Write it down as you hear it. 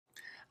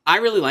I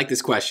really like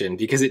this question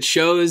because it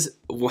shows,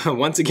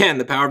 once again,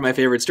 the power of my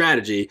favorite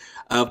strategy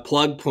of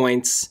plug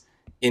points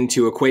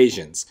into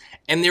equations.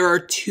 And there are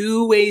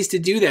two ways to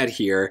do that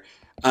here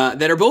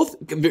that are both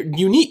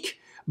unique,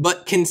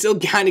 but can still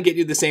kind of get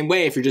you the same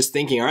way if you're just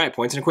thinking, all right,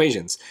 points and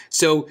equations.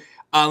 So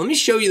let me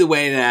show you the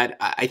way that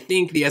I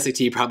think the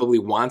SAT probably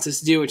wants us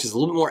to do, which is a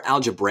little bit more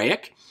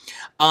algebraic.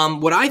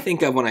 What I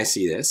think of when I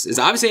see this is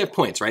obviously I have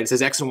points, right? It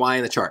says X and Y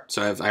in the chart,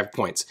 so I have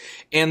points.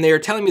 And they're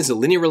telling me it's a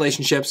linear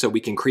relationship, so we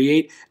can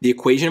create the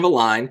equation of a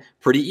line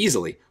pretty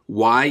easily.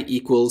 Y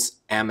equals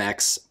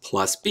mx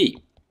plus b.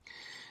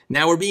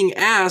 Now we're being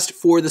asked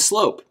for the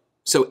slope.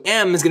 So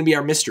m is going to be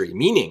our mystery,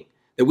 meaning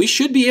that we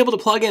should be able to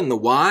plug in the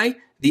y,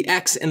 the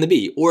x, and the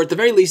b. Or at the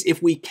very least,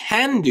 if we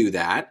can do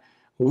that,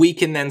 we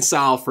can then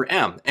solve for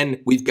m.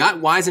 And we've got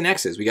y's and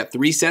x's. We got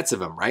 3 sets of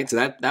them, right? So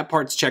that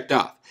part's checked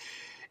off.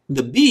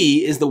 The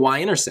b is the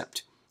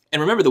y-intercept.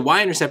 And remember, the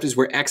y-intercept is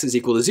where x is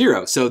equal to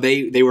 0. So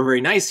they were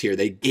very nice here.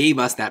 They gave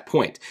us that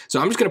point.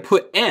 So I'm just going to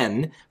put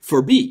n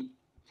for b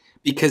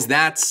because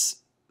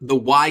that's the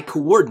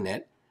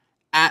y-coordinate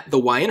at the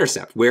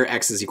y-intercept where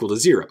x is equal to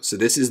 0. So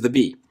this is the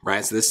b,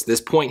 right? So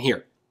this point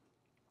here.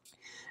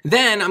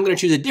 Then I'm going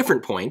to choose a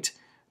different point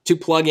to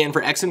plug in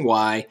for x and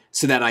y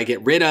so that I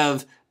get rid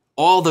of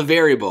all the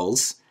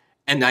variables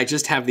and I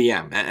just have the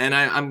m. And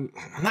I'm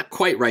not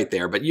quite right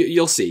there, but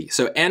you'll see.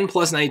 So n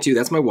plus 92,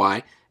 that's my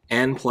y.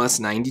 N plus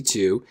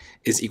 92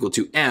 is equal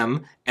to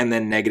m, and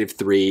then negative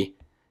 3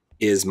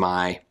 is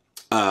my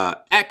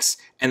x,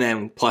 and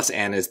then plus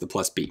n is the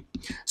plus b.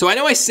 So I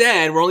know I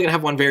said we're only gonna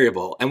have one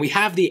variable, and we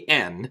have the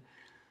n,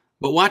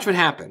 but watch what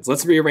happens.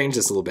 Let's rearrange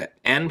this a little bit.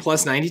 N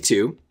plus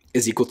 92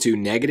 is equal to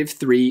negative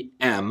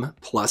 3m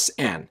plus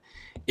n.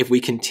 If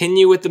we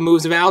continue with the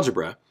moves of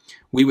algebra,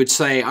 we would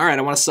say, all right,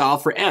 I wanna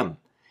solve for m.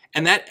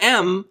 And that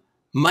m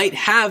might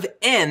have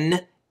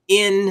n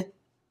in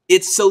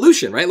its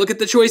solution, right? Look at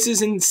the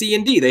choices in C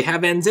and D. They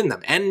have n's in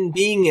them. N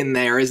being in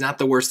there is not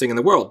the worst thing in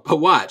the world. But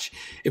watch,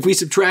 if we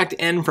subtract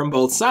n from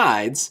both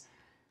sides,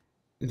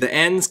 the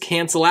n's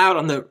cancel out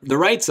on the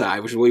right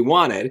side, which is what we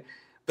wanted,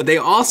 but they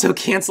also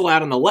cancel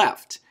out on the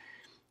left.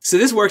 So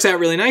this works out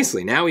really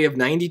nicely. Now we have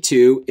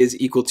 92 is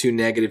equal to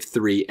negative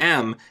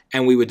 3m,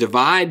 and we would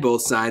divide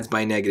both sides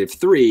by negative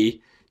 3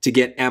 to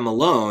get m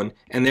alone,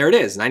 and there it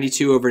is.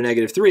 92 over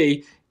negative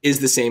 3 is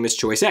the same as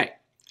choice A,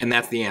 and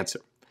that's the answer.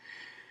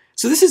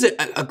 So this is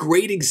a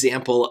great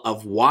example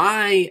of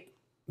why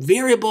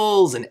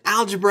variables and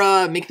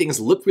algebra make things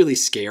look really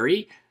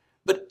scary,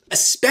 but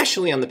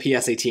especially on the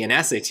PSAT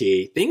and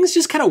SAT, things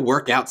just kind of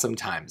work out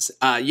sometimes.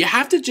 You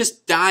have to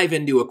just dive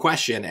into a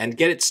question and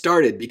get it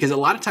started, because a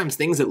lot of times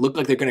things that look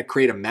like they're going to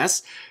create a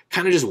mess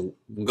kind of just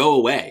go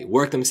away,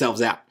 work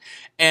themselves out.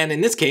 And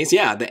in this case,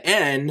 yeah, the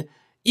n,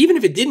 even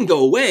if it didn't go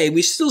away,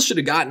 we still should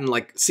have gotten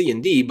like C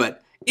and D,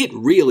 but it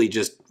really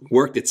just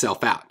worked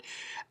itself out.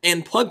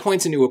 And plug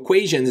points into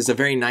equations is a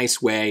very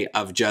nice way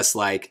of just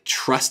like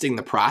trusting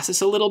the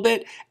process a little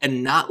bit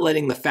and not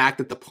letting the fact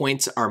that the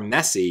points are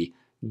messy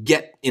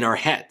get in our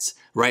heads,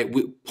 right?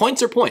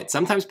 Points are points.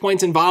 Sometimes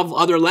points involve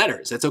other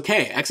letters. That's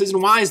okay. X's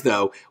and Y's,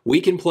 though,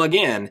 we can plug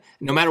in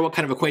no matter what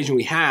kind of equation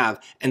we have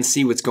and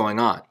see what's going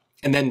on.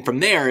 And then from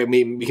there,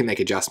 we can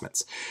make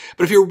adjustments.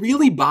 But if you're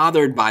really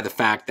bothered by the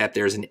fact that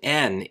there's an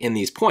n in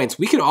these points,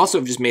 we could also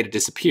have just made it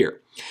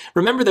disappear.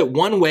 Remember that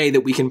one way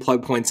that we can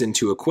plug points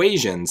into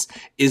equations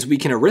is we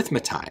can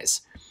arithmetize.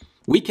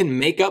 We can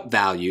make up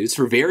values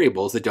for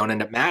variables that don't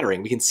end up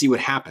mattering. We can see what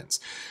happens.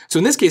 So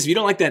in this case, if you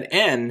don't like that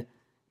n,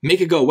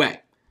 make it go away.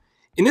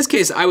 In this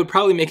case, I would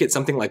probably make it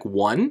something like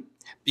 1,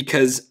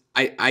 because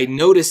I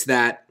noticed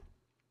that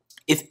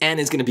if n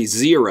is going to be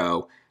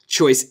 0,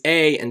 choice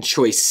A and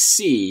choice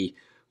C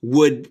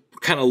would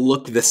kind of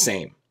look the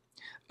same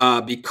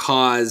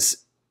because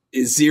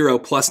 0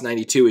 plus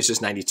 92 is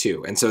just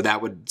 92. And so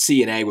that would,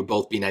 C and A would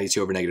both be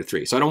 92 over negative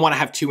 3. So I don't want to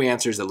have two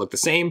answers that look the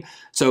same.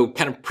 So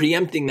kind of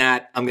preempting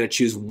that, I'm going to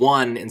choose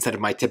 1 instead of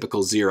my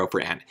typical 0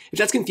 for n. If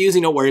that's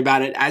confusing, don't worry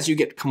about it. As you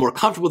get more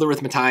comfortable with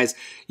arithmetize,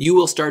 you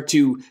will start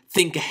to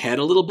think ahead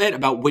a little bit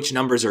about which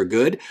numbers are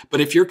good.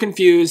 But if you're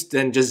confused,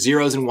 then just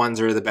zeros and ones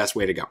are the best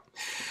way to go.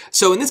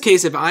 So in this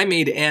case, if I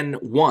made n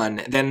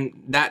 1,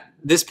 then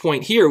this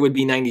point here would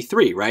be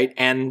 93, right?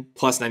 N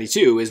plus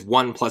 92 is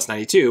 1 plus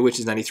 92, which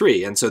is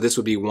 93. And so this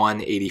would be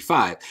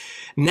 185.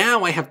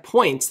 Now I have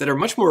points that are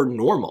much more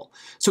normal.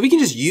 So we can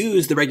just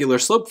use the regular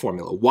slope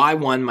formula,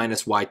 y1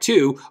 minus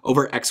y2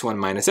 over x1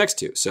 minus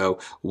x2. So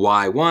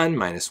y1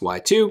 minus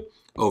y2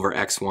 over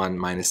x1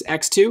 minus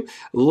x2.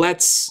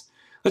 Let's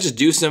just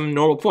do some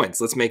normal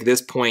points. Let's make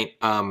this point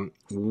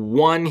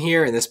 1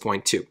 here and this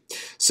point 2.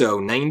 So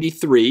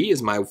 93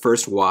 is my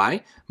first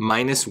y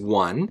minus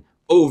 1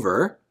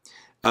 over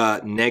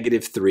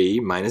negative 3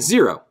 minus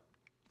 0.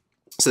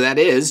 So that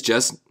is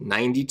just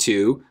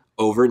 92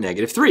 over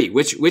negative 3,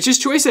 which is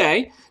choice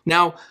A.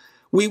 Now,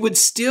 we would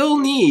still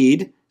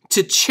need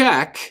to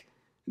check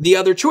the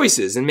other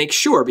choices and make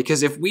sure,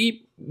 because if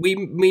we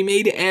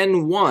made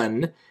n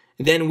 1,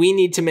 then we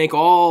need to make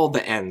all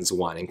the n's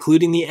 1,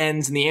 including the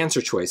n's in the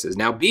answer choices.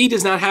 Now, b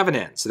does not have an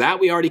n, so that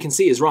we already can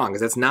see is wrong,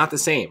 because that's not the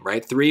same,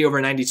 right? 3 over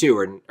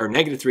 92 or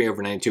negative 3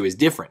 over 92 is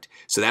different,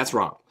 so that's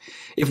wrong.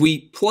 If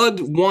we plugged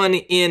 1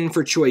 in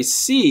for choice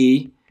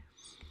C,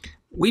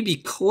 we'd be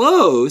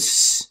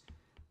close,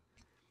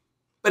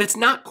 but it's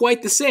not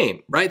quite the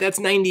same, right? That's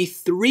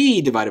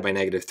 93 divided by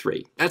negative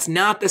 3. That's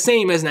not the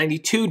same as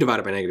 92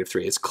 divided by negative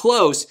 3. It's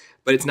close,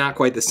 but it's not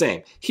quite the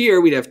same.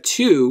 Here we'd have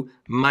 2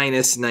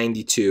 minus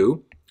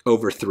 92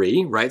 over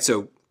 3, right?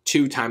 So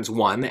 2 times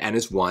 1, the n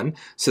is 1.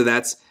 So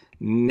that's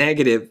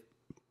negative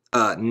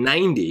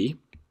 90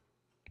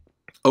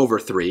 over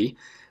 3.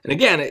 And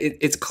again,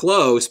 it's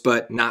close,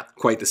 but not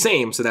quite the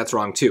same, so that's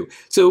wrong too.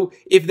 So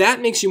if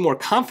that makes you more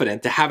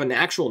confident to have an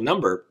actual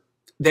number,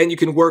 then you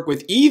can work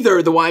with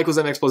either the y equals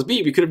mx plus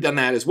b, we could have done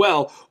that as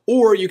well,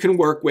 or you can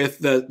work with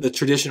the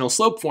traditional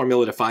slope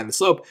formula to find the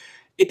slope.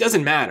 It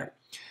doesn't matter.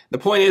 The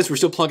point is we're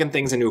still plugging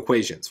things into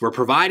equations. We're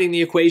providing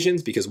the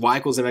equations because y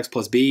equals mx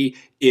plus b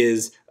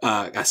is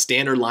a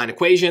standard line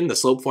equation. The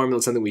slope formula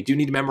is something we do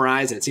need to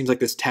memorize, and it seems like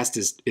this test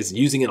is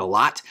using it a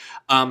lot.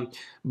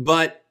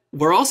 But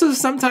we're also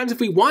sometimes,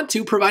 if we want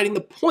to, providing the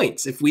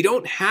points. If we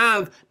don't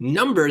have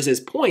numbers as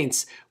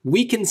points,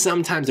 we can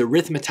sometimes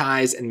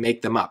arithmetize and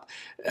make them up.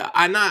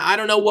 I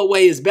don't know what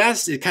way is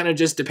best. It kind of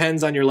just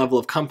depends on your level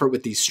of comfort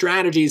with these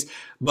strategies,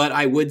 but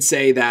I would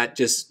say that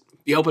just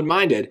be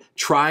open-minded,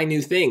 try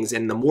new things,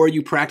 and the more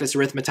you practice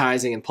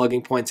arithmetizing and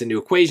plugging points into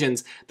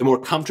equations, the more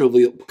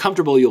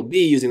comfortable you'll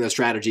be using those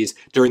strategies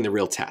during the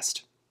real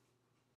test.